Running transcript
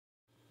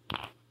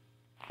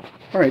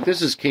Alright,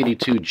 this is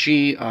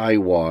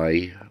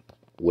KD2GIY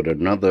with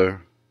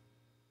another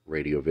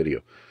radio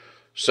video.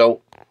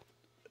 So,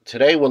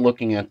 today we're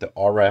looking at the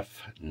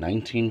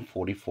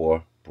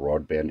RF-1944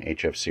 broadband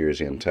HF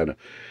series antenna.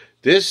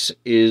 This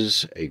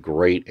is a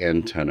great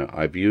antenna.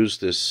 I've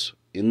used this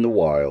in the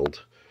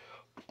wild.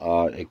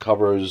 It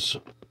covers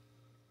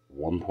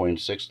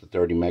 1.6 to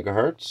 30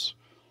 megahertz,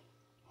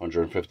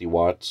 150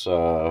 watts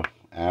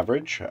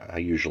average. I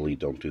usually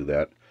don't do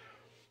that.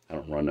 I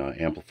don't run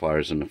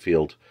amplifiers in the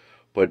field.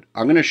 But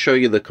I'm going to show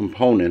you the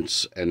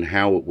components and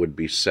how it would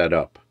be set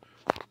up.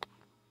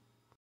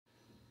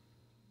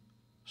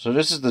 So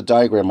this is the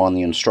diagram on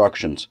the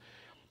instructions.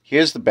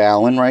 Here's the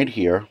balun right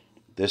here.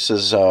 This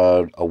is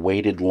a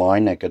weighted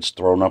line that gets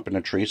thrown up in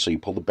a tree, so you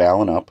pull the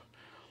balun up.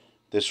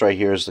 This right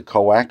here is the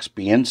coax,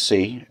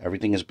 BNC.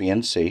 Everything is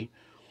BNC.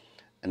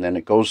 And then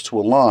it goes to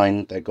a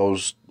line that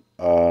goes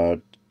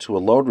to a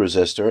load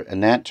resistor,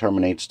 and that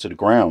terminates to the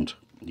ground.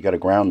 You got to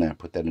ground that,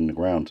 put that in the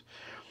ground.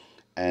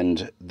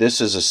 And this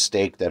is a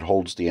stake that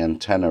holds the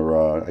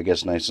antenna, I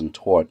guess, nice and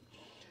taut.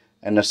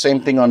 And the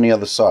same thing on the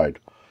other side.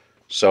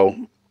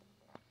 So,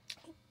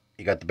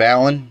 you got the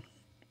balun,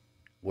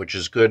 which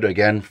is good,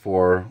 again,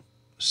 for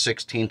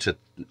 16 to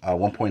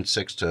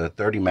 1.6 to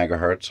 30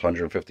 megahertz,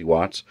 150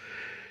 watts.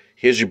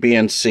 Here's your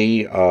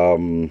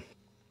BNC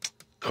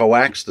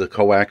coax. The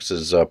coax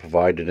is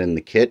provided in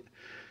the kit.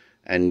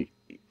 And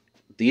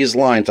these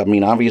lines, I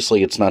mean,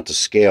 obviously it's not to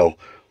scale.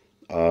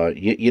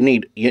 You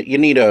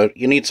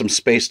need some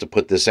space to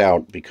put this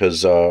out,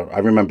 because I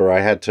remember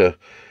I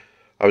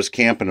was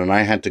camping and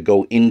I had to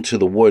go into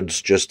the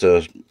woods just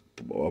to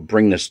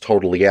bring this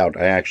totally out.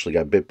 I actually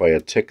got bit by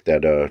a tick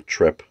that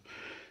trip.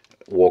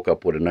 Woke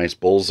up with a nice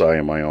bullseye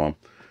on my arm.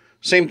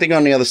 Same thing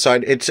on the other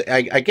side.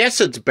 I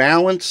guess it's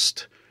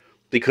balanced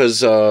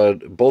because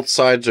both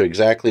sides are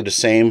exactly the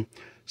same.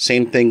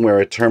 Same thing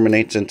where it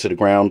terminates into the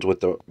ground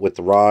with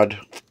the rod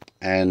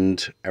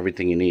and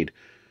everything you need.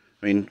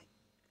 I mean,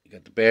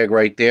 got the bag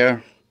right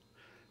there.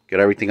 Got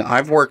everything.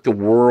 I've worked the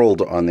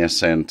world on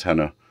this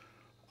antenna.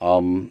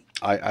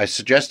 I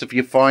suggest if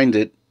you find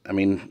it, I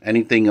mean,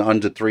 anything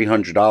under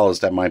 $300,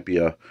 that might be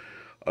a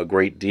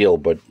great deal.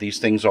 But these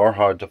things are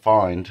hard to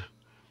find.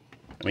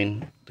 I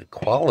mean, the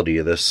quality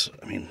of this,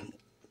 I mean,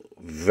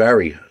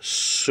 very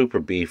super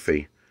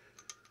beefy.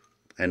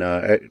 And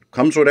it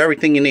comes with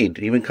everything you need.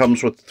 It even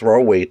comes with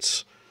throw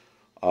weights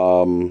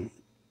to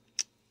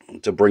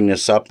bring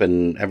this up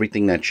and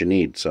everything that you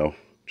need. So,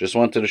 just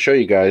wanted to show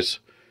you guys.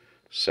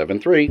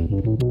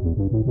 7-3.